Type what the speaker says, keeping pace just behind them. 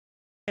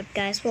Up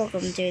guys,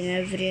 welcome to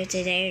another video.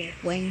 Today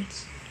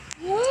wins.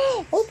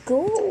 Let's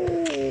go!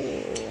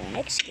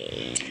 Next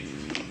game.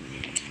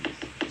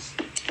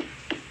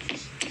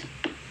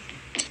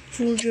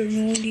 Soldier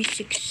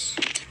 96.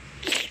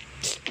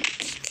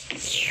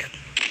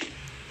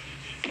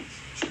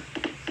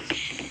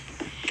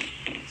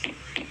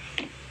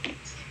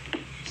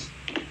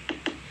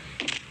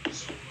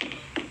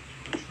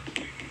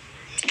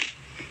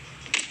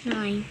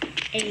 Nine,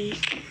 8,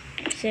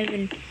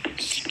 7,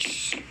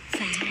 6,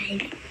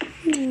 5,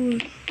 4,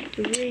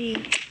 3,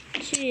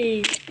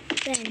 2,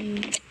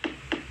 1.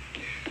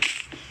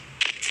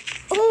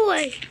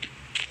 Oh,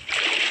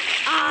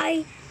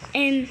 I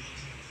am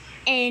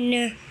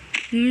an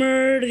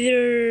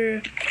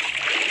murderer.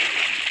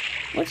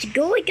 Let's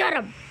go. We got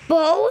a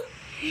bow.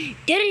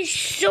 That is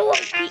so.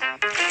 Wait, is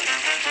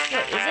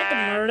that the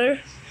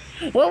murder?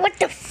 Well, what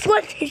the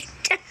fuck is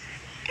that?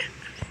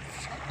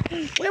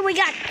 Well, we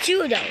got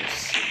 2 of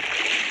those.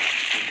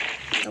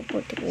 I'll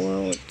put the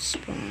world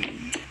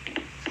spawn.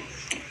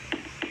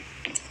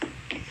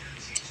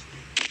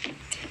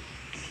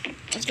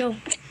 Let's go.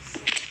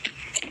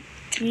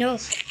 No,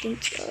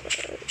 don't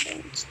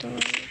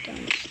start.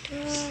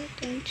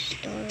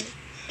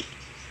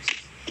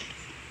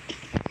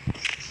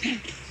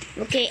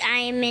 Okay, I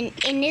am an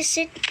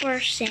innocent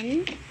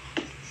person.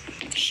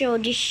 So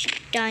this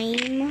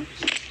time,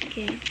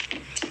 okay.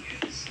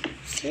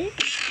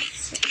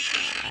 6,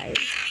 5,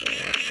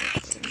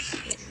 4,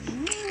 3,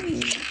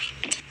 9.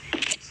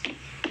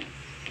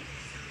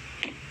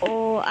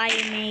 Oh, I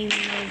am a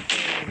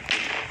murderer.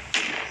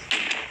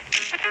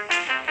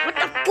 What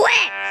the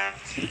fuck?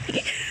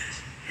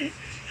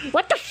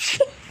 What the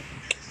fuck?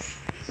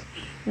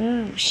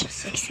 Oh,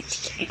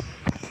 shit.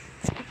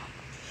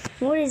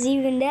 What is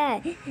even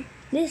that?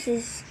 This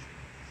is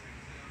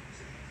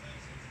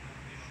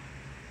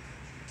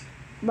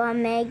but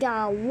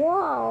Mega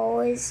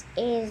Walls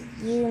is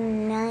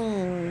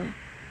U9.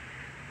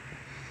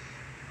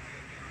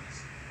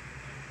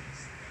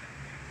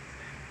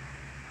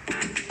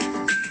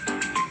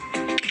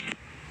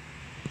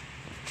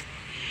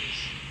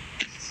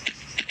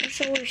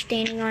 So we're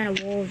standing on a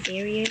wall of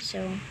barriers,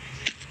 so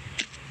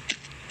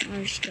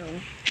let's go.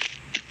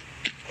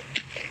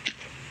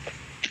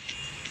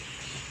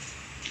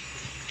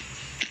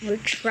 We're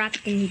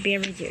trapped in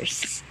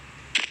barriers.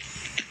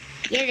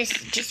 Yeah, this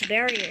is just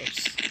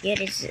barriers. Yeah,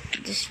 this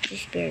is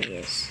just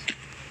barriers.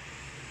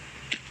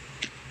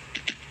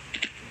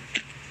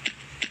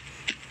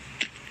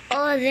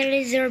 Oh, there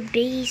is our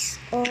base.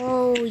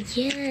 Oh,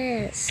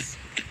 yes.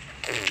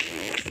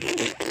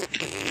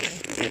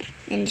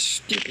 And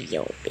stupid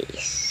old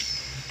base.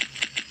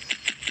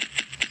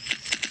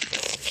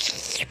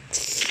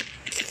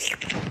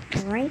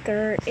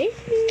 Ranker.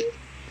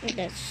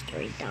 That's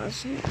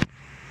 3,000.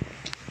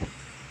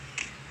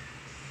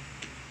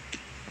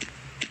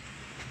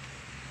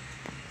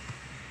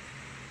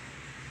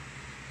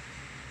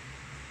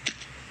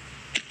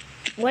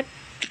 What?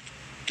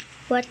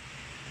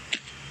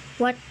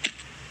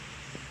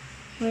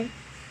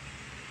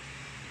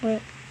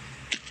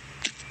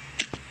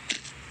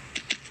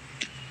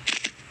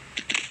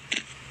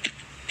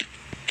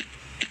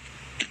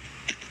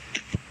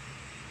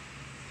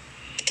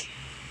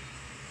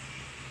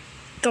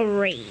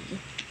 Great.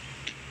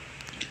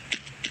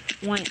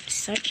 Want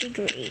such a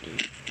greedy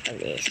of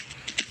this.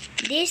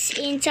 This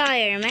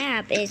entire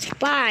map is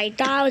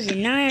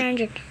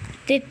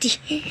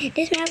 5,950.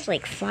 This map's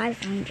like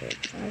 500,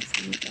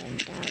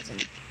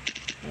 5,000.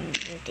 And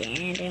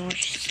then we'll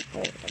just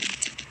hold them.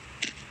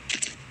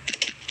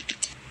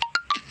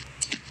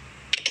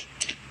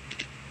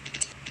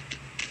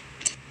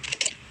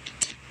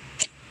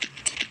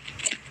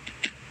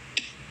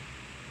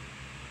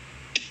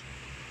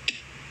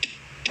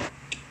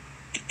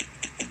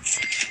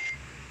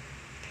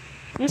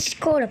 Let's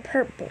go to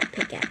purple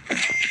pickaxe.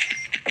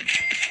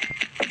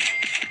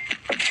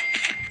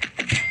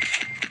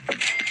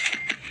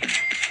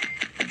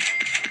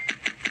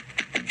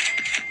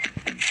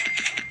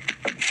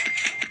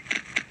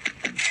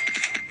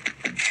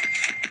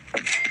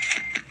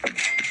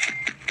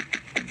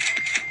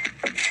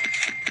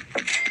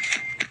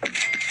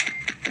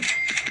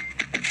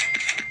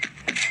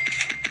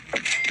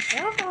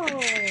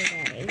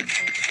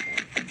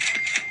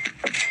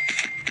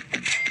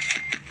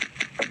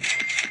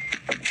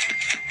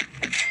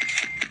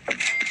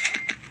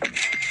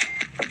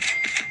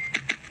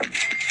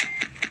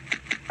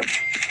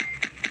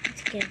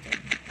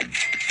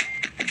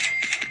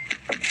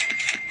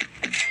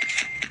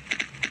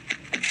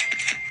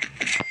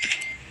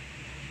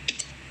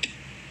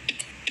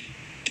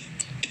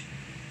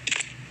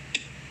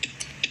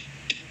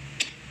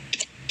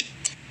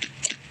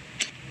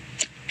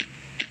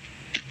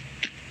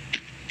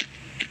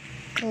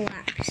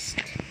 Collapsed.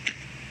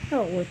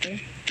 Oh,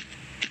 okay.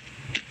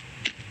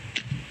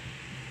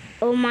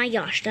 Oh my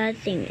gosh, that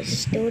thing is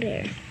still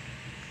there.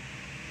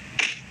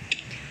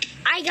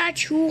 I got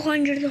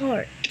 200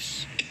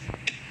 hearts.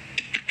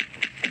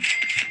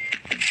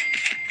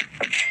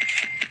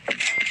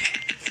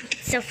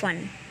 So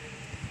fun.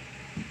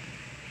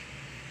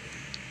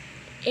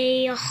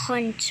 a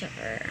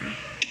hunter.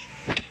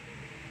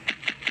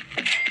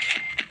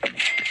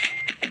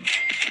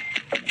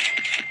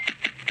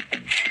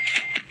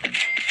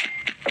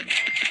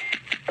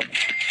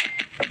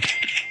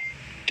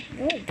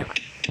 Oh, I got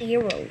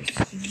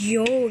arrows.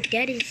 Yo,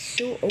 that is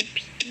so OP.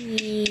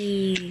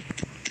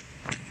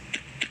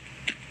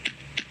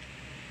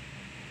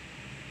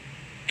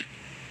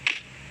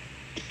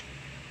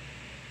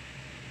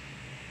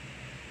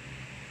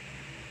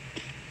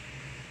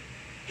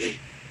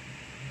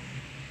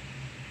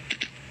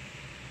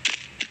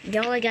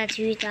 Yo, I got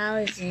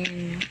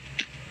 2,000.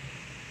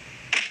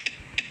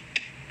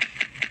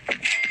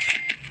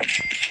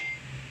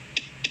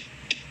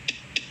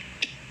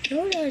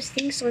 Yo, those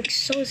things look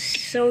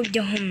so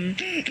dumb.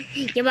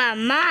 Yeah, but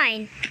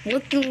mine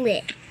looking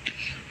lit.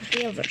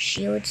 We have our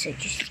shield, so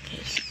just in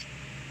case.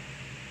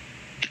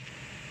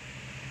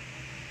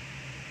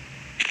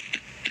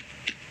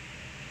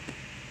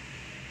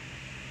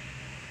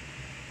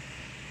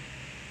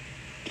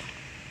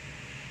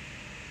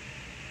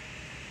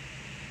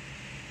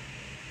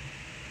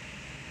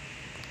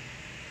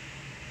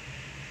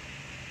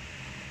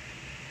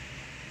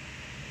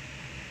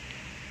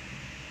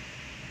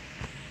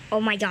 Oh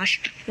my gosh,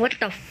 what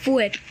the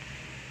flip?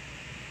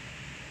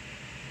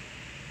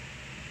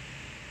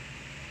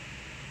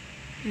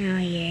 Oh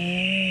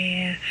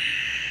yeah.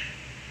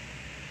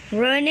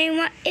 Running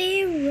my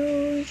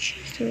arrows,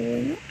 just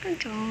doing my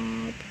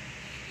job.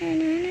 Na,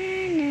 na,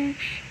 na,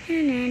 na, na,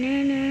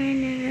 na, na,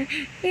 na,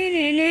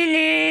 na, na,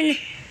 na.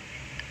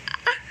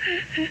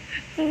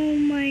 Oh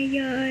my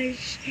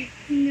gosh,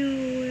 no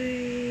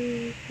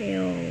way.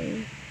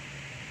 Yo.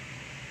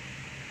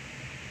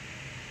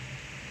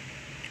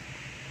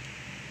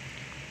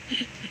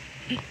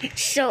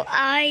 So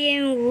I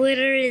am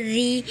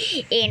literally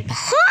the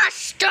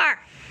imposter.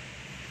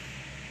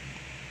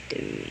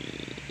 3,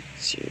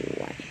 2,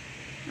 1.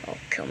 Oh,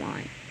 come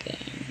on, dang.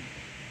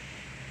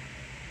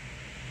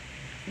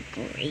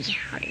 Great,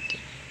 how did it?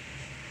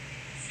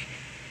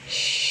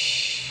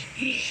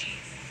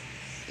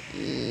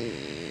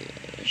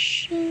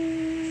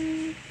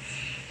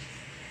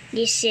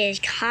 This is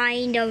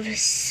kind of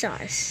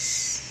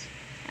sus,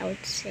 I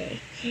would say.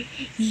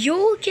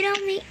 Yo, get out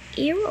my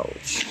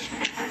arrows.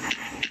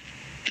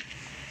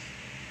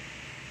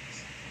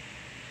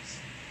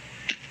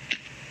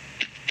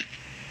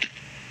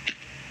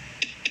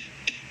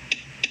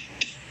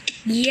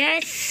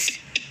 Yes!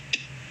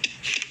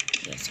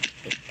 Yes, I can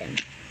pick them.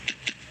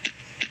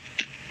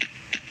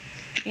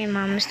 And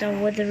Mr.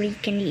 Withery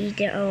can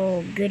eat it.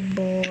 Oh, good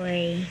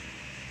boy.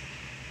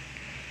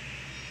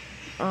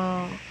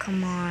 Oh,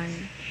 come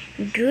on.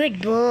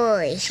 Good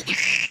boy.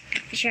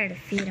 He's trying to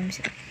feed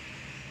himself.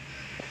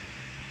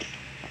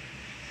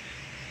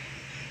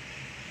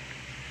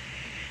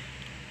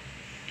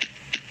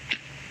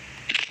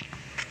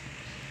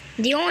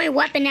 The only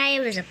weapon I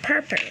have is a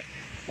purple.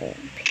 Oh,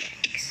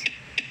 pickaxe.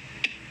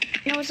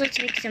 No, let's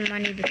make some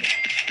money because...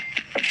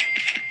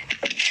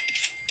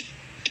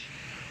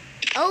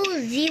 Oh,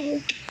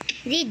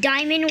 the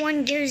diamond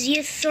one gives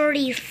you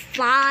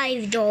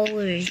 $35.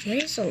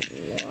 That is a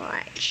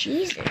lot.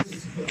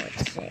 Jesus,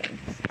 let's say.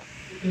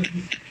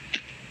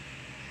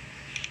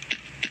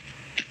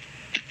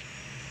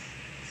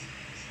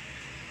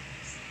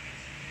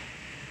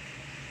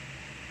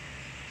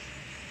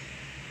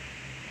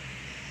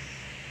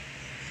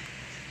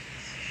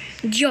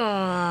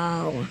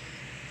 Yo.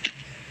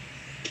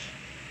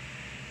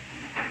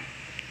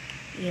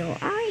 Yo,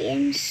 I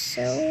am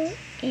so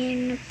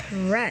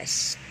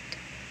impressed.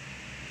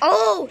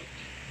 Oh!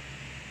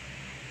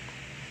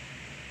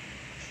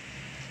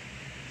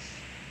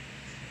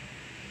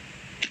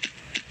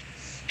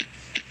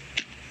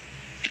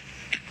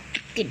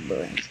 Good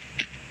boy.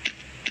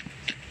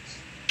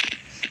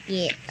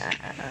 Yeah.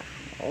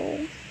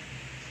 Oh.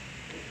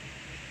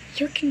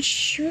 You can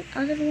shoot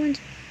other ones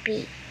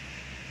big.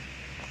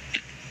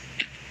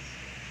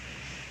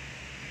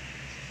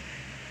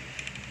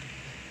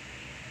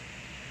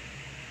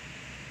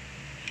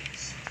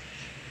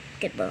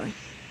 Good boy.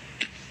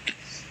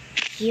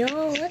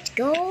 Yo, let's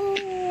go.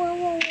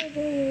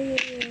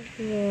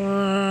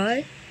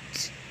 What?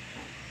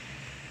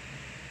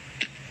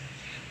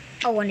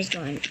 Oh, one is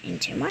going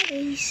into my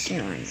base.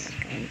 And one is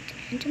going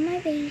into my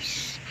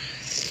base.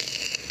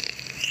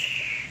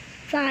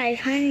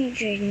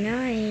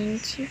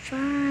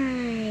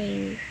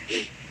 595.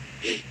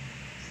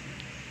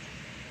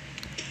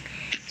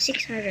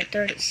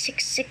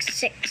 636,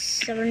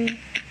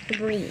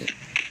 6673.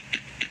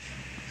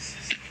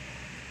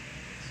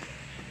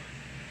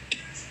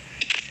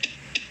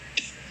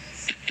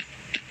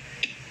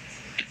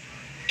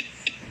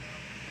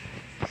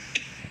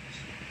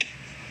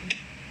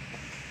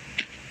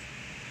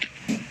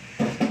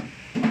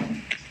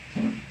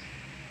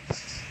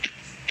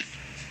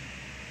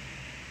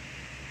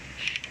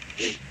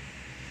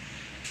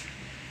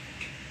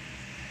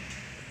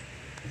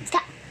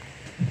 Stop.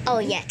 Oh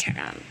yeah, turn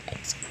on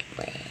Let's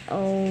Play.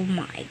 Oh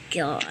my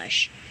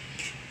gosh.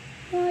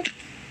 What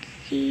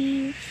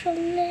the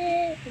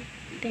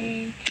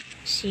flippin'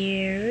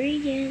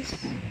 serious?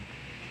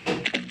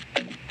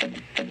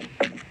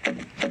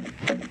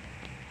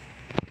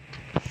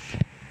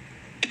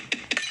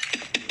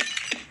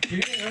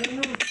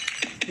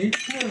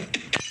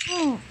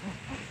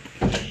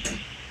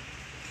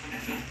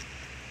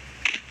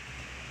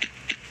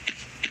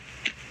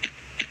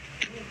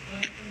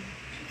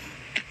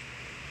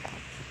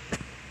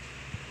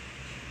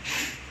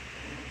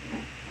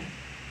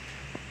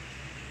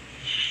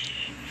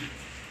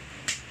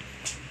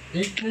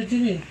 Eight na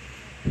dyan eh.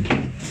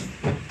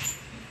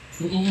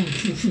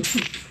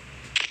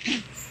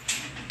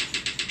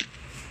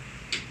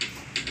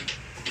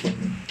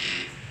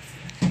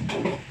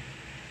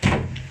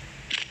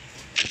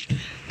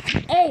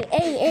 Hey,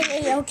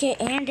 okay,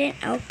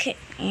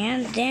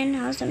 and then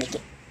I was gonna make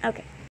it. Okay.